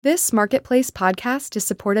This Marketplace podcast is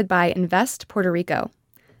supported by Invest Puerto Rico.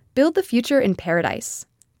 Build the future in paradise.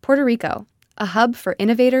 Puerto Rico, a hub for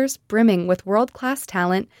innovators brimming with world-class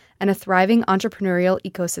talent and a thriving entrepreneurial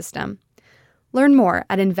ecosystem. Learn more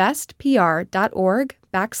at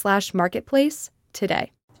investpr.org/marketplace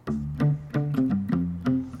today.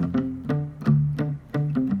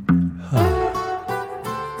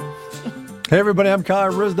 Hey everybody, I'm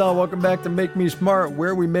Kyle Rizdal. Welcome back to Make Me Smart,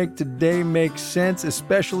 where we make today make sense,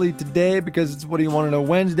 especially today because it's What Do You Want to Know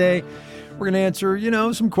Wednesday. We're going to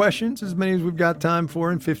answer, some questions, as many as we've got time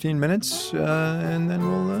for in 15 minutes, and then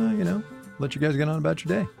we'll, let you guys get on about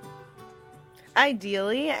your day.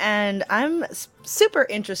 Ideally, and I'm super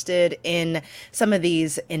interested in some of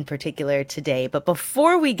these in particular today. But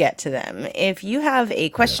before we get to them, if you have a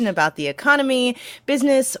question about the economy,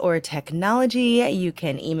 business, or technology, you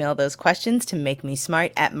can email those questions to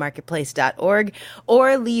makemesmart@marketplace.org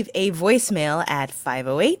or leave a voicemail at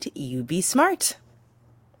 508-UB-SMART.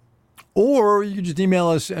 Or you can just email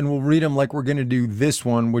us and we'll read them like we're going to do this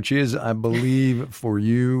one, which is, I believe, for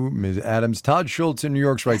you, Ms. Adams. Todd Schultz in New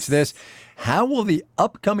York writes this. How will the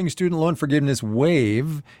upcoming student loan forgiveness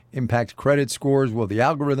wave impact credit scores? Will the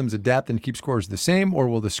algorithms adapt and keep scores the same, or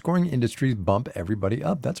will the scoring industries bump everybody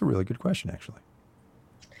up? That's a really good question, actually.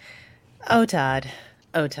 Oh, Todd.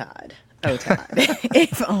 Oh, Todd. Oh, Todd.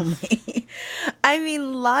 If only. I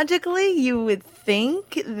mean, logically, you would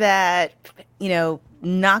think that,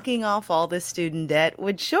 knocking off all this student debt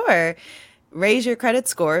would sure raise your credit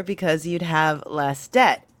score because you'd have less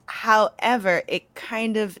debt. However, it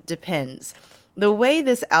kind of depends. The way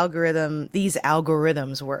these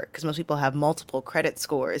algorithms work, because most people have multiple credit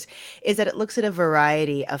scores, is that it looks at a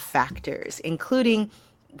variety of factors, including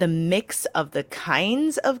the mix of the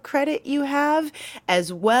kinds of credit you have,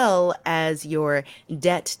 as well as your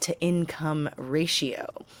debt to income ratio.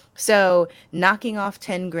 So knocking off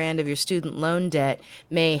 10 grand of your student loan debt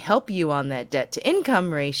may help you on that debt to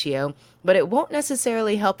income ratio, but it won't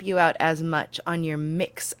necessarily help you out as much on your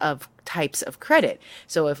mix of types of credit.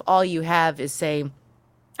 So if all you have is, say,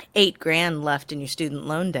 8 grand left in your student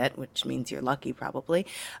loan debt, which means you're lucky probably,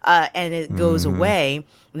 and it goes away,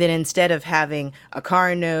 then instead of having a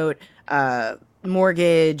car note,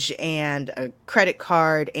 mortgage, and a credit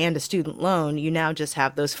card and a student loan, you now just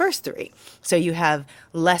have those first 3. So you have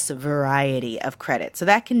less variety of credit. So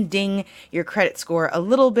that can ding your credit score a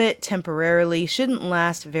little bit temporarily, shouldn't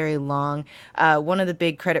last very long. One of the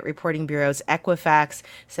big credit reporting bureaus, Equifax,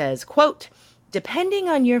 says, quote, depending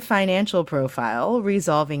on your financial profile,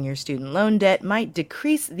 resolving your student loan debt might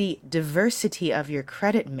decrease the diversity of your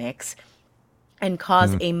credit mix and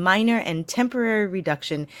cause a minor and temporary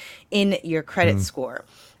reduction in your credit score.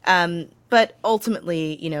 But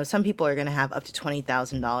ultimately, some people are going to have up to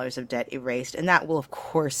 $20,000 of debt erased, and that will, of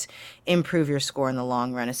course, improve your score in the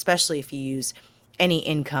long run, especially if you use any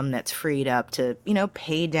income that's freed up to,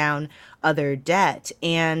 pay down other debt.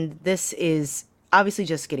 And this is obviously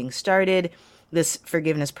just getting started. This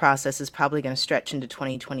forgiveness process is probably going to stretch into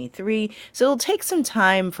 2023. So it'll take some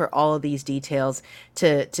time for all of these details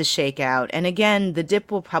to shake out. And again, the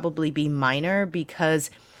dip will probably be minor because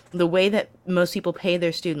the way that most people pay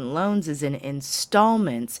their student loans is in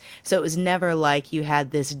installments. So it was never like you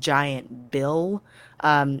had this giant bill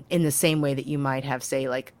in the same way that you might have, say,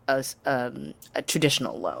 like a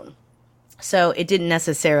traditional loan. So it didn't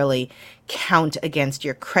necessarily count against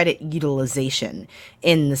your credit utilization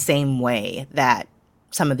in the same way that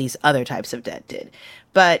some of these other types of debt did.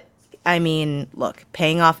 But I mean, look,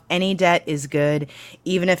 paying off any debt is good.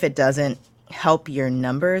 Even if it doesn't help your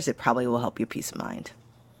numbers, it probably will help your peace of mind.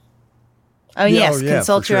 Oh, yes.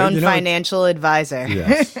 Consult your own financial advisor.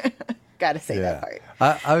 Yes. Got to say that part.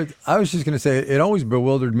 I was just going to say, it always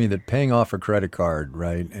bewildered me that paying off a credit card,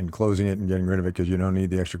 right, and closing it and getting rid of it because you don't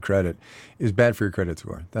need the extra credit is bad for your credit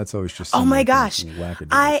score. That's always just oh my gosh.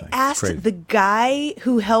 I asked the guy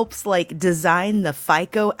who helps design the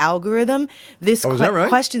FICO algorithm this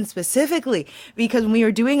question specifically because when we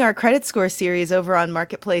were doing our credit score series over on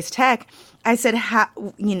Marketplace Tech, I said,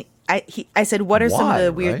 I said, what are some of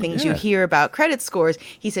the weird things you hear about credit scores?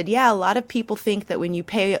 He said, a lot of people think that when you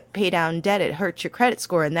pay down debt, it hurts your credit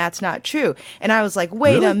score, and that's not true. And I was like,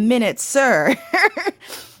 wait a minute, sir.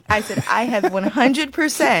 I said, I have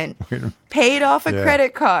 100% paid off a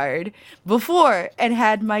credit card before and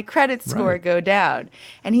had my credit score go down.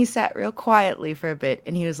 And he sat real quietly for a bit,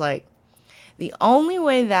 and he was like, the only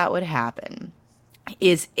way that would happen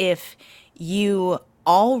is if you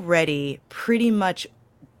already pretty much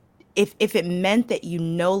if it meant that you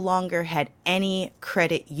no longer had any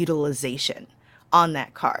credit utilization on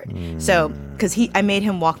that card. So, because I made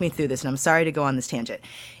him walk me through this, and I'm sorry to go on this tangent.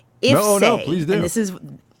 If, no, please do. And this is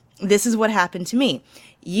this is what happened to me.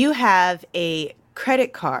 You have a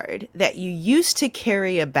credit card that you used to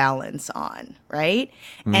carry a balance on, right?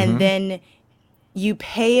 And then you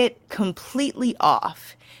pay it completely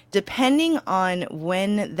off. Depending on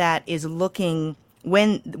when that is looking,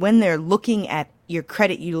 when they're looking at your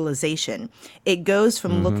credit utilization, it goes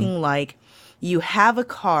from looking like you have a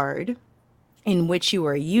card in which you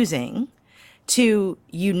are using to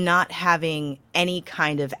you not having any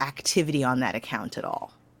kind of activity on that account at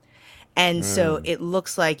all. And so it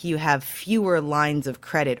looks like you have fewer lines of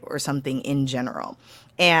credit or something in general.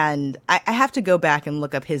 And I have to go back and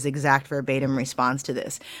look up his exact verbatim response to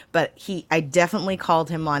this. But I definitely called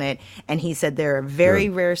him on it. And he said there are very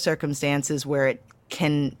rare circumstances where it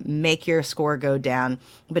can make your score go down.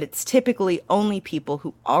 But it's typically only people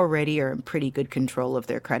who already are in pretty good control of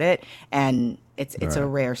their credit. And it's a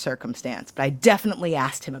rare circumstance. But I definitely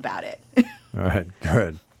asked him about it. All right,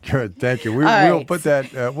 good. Good, thank you. We'll put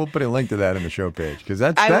that. We'll put a link to that in the show page because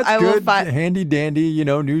that's good, handy dandy,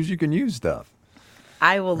 news you can use stuff.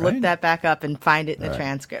 I will look that back up and find it in the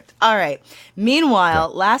transcript. All right.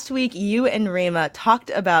 Meanwhile, last week you and Rima talked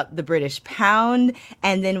about the British pound,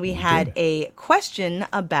 and then we had a question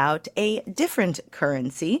about a different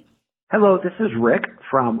currency. Hello, this is Rick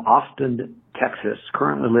from Austin, Texas,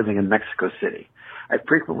 currently living in Mexico City. I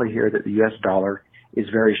frequently hear that the U.S. dollar is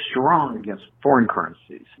very strong against foreign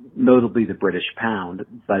currencies, notably the British pound,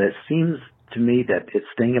 but it seems to me that it's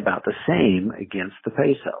staying about the same against the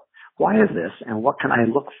peso. Why is this, and what can I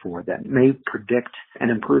look for that may predict an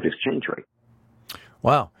improved exchange rate?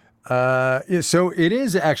 Wow. So it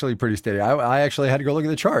is actually pretty steady. I actually had to go look at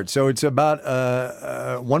the chart. So it's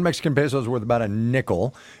about one Mexican peso is worth about a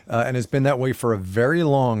nickel, and it's been that way for a very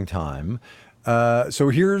long time. So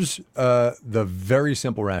here's the very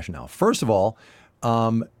simple rationale. First of all,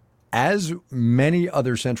 as many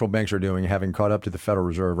other central banks are doing, having caught up to the Federal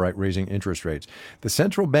Reserve, right, raising interest rates, the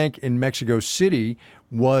central bank in Mexico City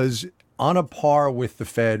was on a par with the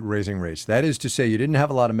Fed raising rates. That is to say, you didn't have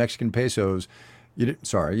a lot of Mexican pesos. You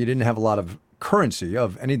didn't have a lot of currency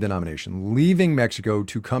of any denomination leaving Mexico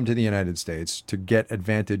to come to the United States to get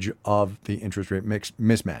advantage of the interest rate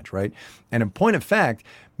mismatch, right? And in point of fact,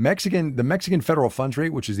 the Mexican federal funds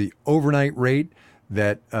rate, which is the overnight rate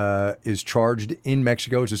that is charged in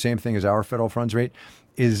Mexico, it's the same thing as our federal funds rate,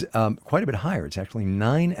 is quite a bit higher. It's actually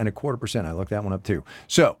 9.25%. I looked that one up too.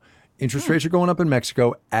 So interest rates are going up in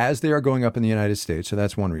Mexico as they are going up in the United States. So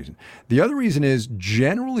that's one reason. The other reason is,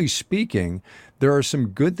 generally speaking, there are some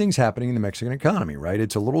good things happening in the Mexican economy, right?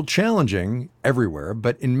 It's a little challenging everywhere,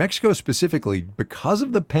 but in Mexico specifically, because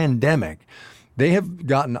of the pandemic, they have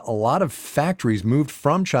gotten a lot of factories moved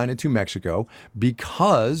from China to Mexico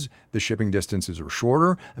because the shipping distances are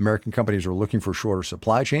shorter. American companies are looking for shorter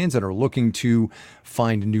supply chains and are looking to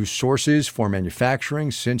find new sources for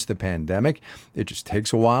manufacturing since the pandemic. It just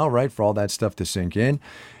takes a while, right, for all that stuff to sink in.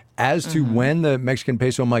 As to when the Mexican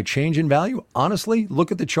peso might change in value, honestly,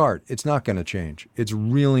 look at the chart. It's not going to change. It's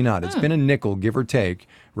really not. It's been a nickel, give or take,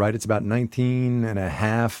 right? It's about 19 and a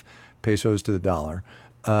half pesos to the dollar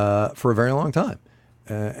for a very long time.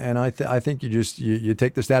 And I think you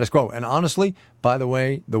take the status quo. And honestly, by the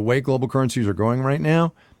way global currencies are going right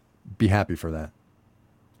now, be happy for that.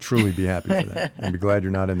 Truly be happy for that. And be glad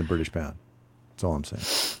you're not in the British pound. That's all I'm saying.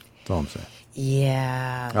 That's all I'm saying.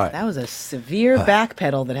 Yeah, right. That was a severe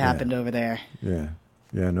backpedal that happened over there. Yeah,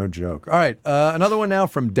 no joke. All right, another one now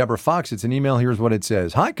from Deborah Fox. It's an email. Here's what it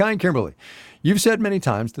says. Hi, Kai and Kimberly. You've said many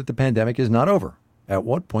times that the pandemic is not over. At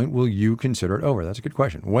what point will you consider it over? That's a good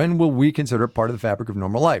question. When will we consider it part of the fabric of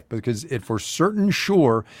normal life? Because it for certain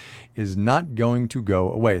sure is not going to go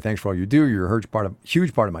away. Thanks for all you do. You're a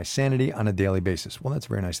huge part of my sanity on a daily basis. Well, that's a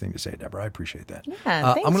very nice thing to say, Deborah. I appreciate that. Yeah,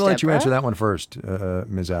 thanks, I'm going to let you Deborah. answer that one first,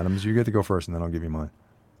 Ms. Adams. You get to go first, and then I'll give you mine.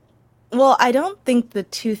 Well, I don't think the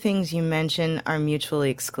two things you mention are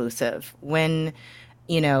mutually exclusive. When,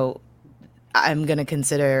 I'm going to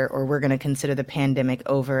consider, or we're going to consider the pandemic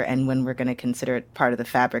over, and when we're going to consider it part of the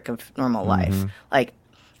fabric of normal life. Like,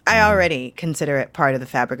 I already consider it part of the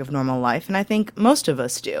fabric of normal life, and I think most of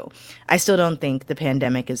us do. I still don't think the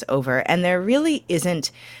pandemic is over, and there really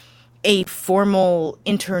isn't a formal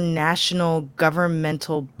international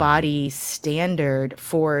governmental body standard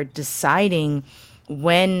for deciding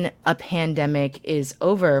when a pandemic is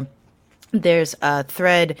over. There's a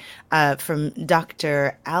thread from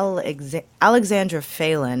Dr. Alexandra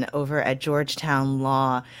Phelan over at Georgetown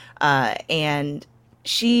Law, and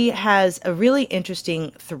she has a really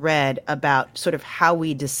interesting thread about sort of how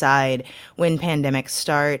we decide when pandemics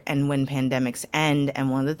start and when pandemics end. And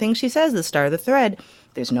one of the things she says at the start of the thread,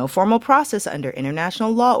 there's no formal process under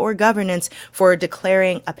international law or governance for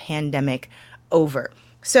declaring a pandemic over.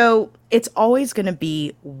 So it's always going to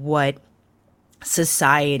be what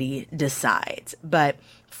society decides. But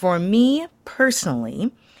for me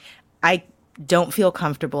personally, I don't feel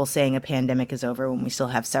comfortable saying a pandemic is over when we still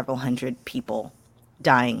have several hundred people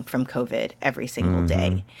dying from COVID every single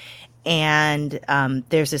day. And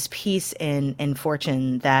there's this piece in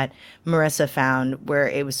Fortune that Marissa found where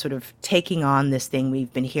it was sort of taking on this thing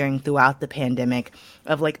we've been hearing throughout the pandemic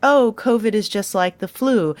of like, oh, COVID is just like the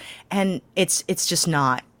flu. And it's just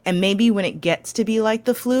not. And maybe when it gets to be like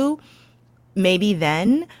the flu, maybe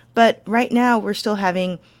then. But right now we're still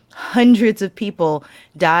having hundreds of people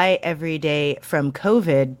die every day from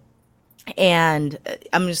COVID. And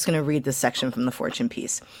I'm just going to read this section from the Fortune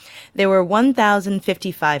piece. There were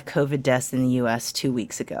 1,055 COVID deaths in the U.S. 2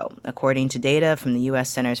 weeks ago, according to data from the U.S.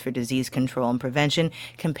 Centers for Disease Control and Prevention,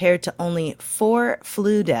 compared to only 4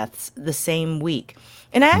 flu deaths the same week.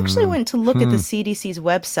 And I actually went to look at the CDC's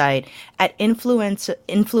website at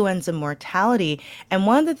influenza mortality. And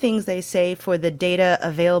one of the things they say for the data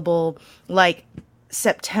available, like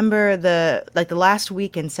September, the last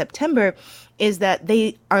week in September, is that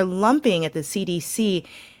they are lumping at the CDC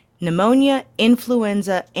pneumonia,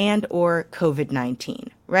 influenza, and or COVID-19,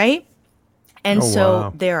 right? And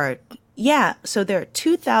there are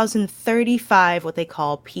 2,035 what they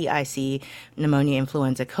call PIC, pneumonia,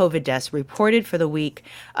 influenza, COVID deaths reported for the week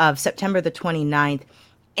of September the 29th.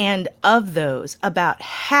 And of those, about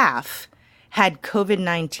half had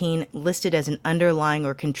COVID-19 listed as an underlying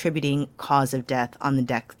or contributing cause of death on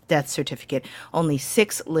the death certificate. Only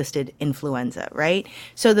 6 listed influenza, right?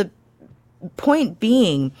 So the point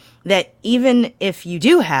being that even if you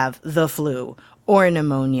do have the flu or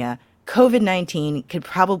pneumonia, COVID-19 could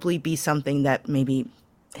probably be something that maybe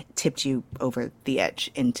tipped you over the edge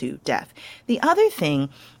into death. The other thing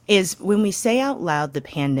is when we say out loud the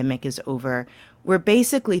pandemic is over, we're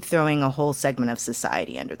basically throwing a whole segment of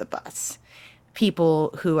society under the bus.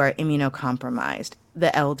 People who are immunocompromised,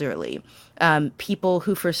 the elderly, people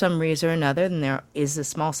who for some reason or another, and there is a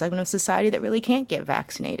small segment of society that really can't get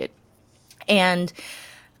vaccinated. And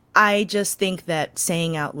I just think that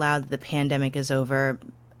saying out loud that the pandemic is over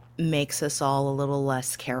makes us all a little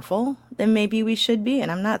less careful than maybe we should be.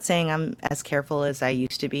 And I'm not saying I'm as careful as I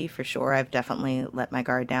used to be, for sure. I've definitely let my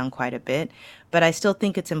guard down quite a bit. But I still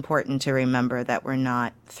think it's important to remember that we're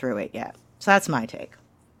not through it yet. So that's my take.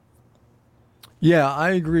 Yeah, I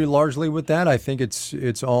agree largely with that. I think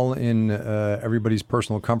it's all in everybody's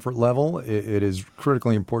personal comfort level. It is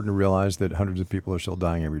critically important to realize that hundreds of people are still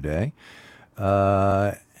dying every day.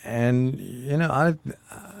 And, you know,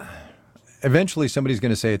 eventually somebody's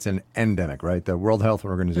going to say it's an endemic, right? The World Health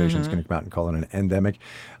Organization is going to come out and call it an endemic.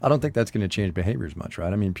 I don't think that's going to change behaviors much,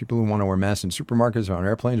 right? I mean, people who want to wear masks in supermarkets or on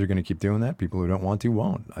airplanes are going to keep doing that. People who don't want to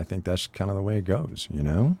won't. I think that's kind of the way it goes, you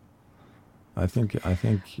know? I think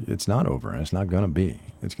it's not over, and it's not going to be.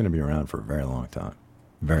 It's going to be around for a very long time.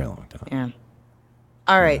 Very long time. Yeah.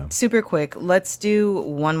 All right, super quick. Let's do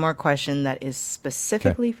one more question that is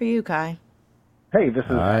specifically for you, Kai. Hey, this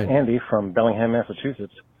is Andy from Bellingham,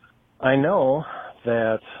 Massachusetts. I know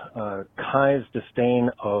that Kai's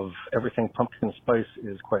disdain of everything pumpkin spice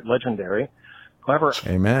is quite legendary. However,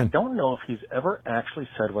 Amen. I don't know if he's ever actually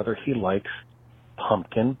said whether he likes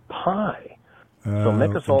pumpkin pie. So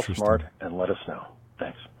make us all smart and let us know.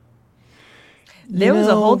 Thanks. There was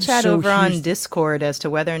a whole chat over on Discord as to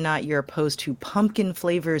whether or not you're opposed to pumpkin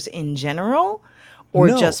flavors in general or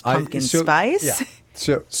just pumpkin spice.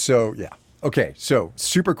 Yeah. Okay, so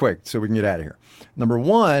super quick so we can get out of here. Number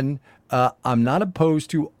one, I'm not opposed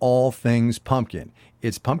to all things pumpkin.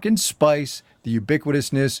 It's pumpkin spice, the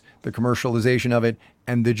ubiquitousness, the commercialization of it,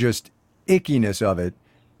 and the just ickiness of it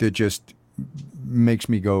that just makes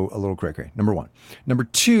me go a little cray-cray. Number one. Number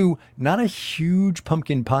two, not a huge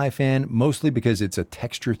pumpkin pie fan, mostly because it's a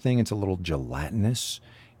texture thing. It's a little gelatinous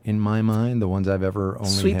in my mind, the ones I've ever only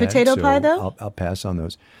sweet had. Potato pie, though? I'll pass on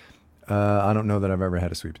those. I don't know that I've ever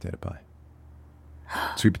had a sweet potato pie.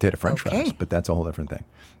 Sweet potato French fries, but that's a whole different thing.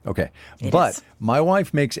 Okay. But my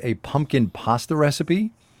wife makes a pumpkin pasta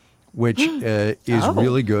recipe, which is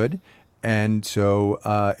really good. And so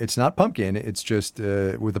it's not pumpkin. It's just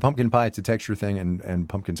with the pumpkin pie, it's a texture thing, and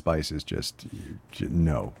pumpkin spice is just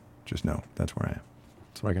no. That's where I am.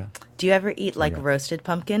 That's what I got. Do you ever eat like roasted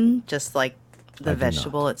pumpkin, just like the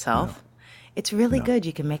vegetable itself? No. It's really good.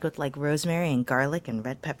 You can make it with like rosemary and garlic and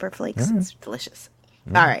red pepper flakes. Right. It's delicious.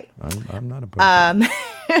 All right. I'm not opposed to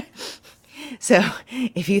that. So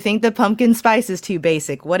if you think the pumpkin spice is too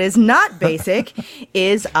basic, what is not basic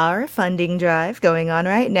is our funding drive going on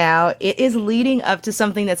right now. It is leading up to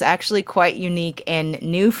something that's actually quite unique and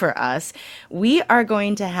new for us. We are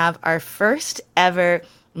going to have our first ever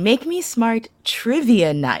Make Me Smart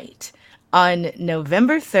Trivia Night on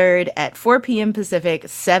November 3rd at 4 p.m. Pacific,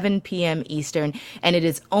 7 p.m. Eastern. And it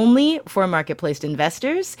is only for Marketplace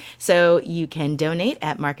investors. So you can donate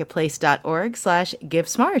at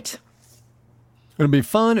marketplace.org/GiveSmart. It'll be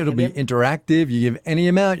fun. It'll be interactive. You give any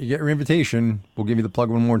amount, you get your invitation. We'll give you the plug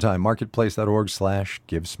one more time.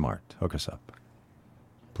 Marketplace.org/GiveSmart. Hook us up.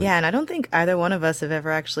 Please. Yeah, and I don't think either one of us have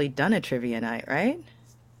ever actually done a trivia night, right?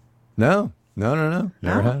 No. Never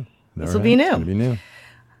have. This will be new. It's gonna be new.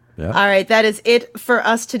 Yeah. All right, that is it for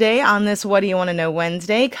us today on this What Do You Want to Know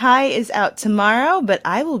Wednesday. Kai is out tomorrow, but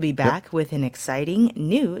I will be back with an exciting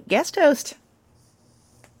new guest host.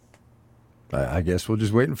 I guess we'll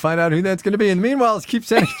just wait and find out who that's going to be. And meanwhile, let's keep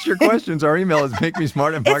sending us your questions. Our email is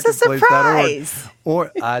makemesmart@marketplace.org.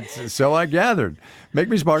 Or, so I gathered.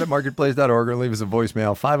 Makemesmart@marketplace.org or leave us a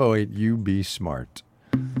voicemail, 508-UB-SMART.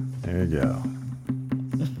 There you go.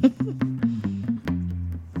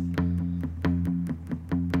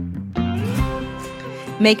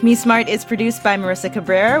 Make Me Smart is produced by Marissa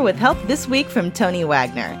Cabrera with help this week from Tony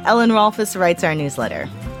Wagner. Ellen Rolfes writes our newsletter.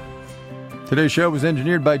 Today's show was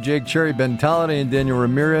engineered by Jake Cherry, Ben Tolliday, and Daniel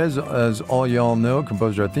Ramirez. As all y'all know,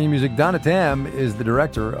 composed our theme music. Donna Tam is the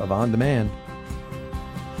director of On Demand.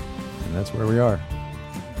 And that's where we are.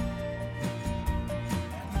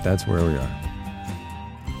 That's where we are.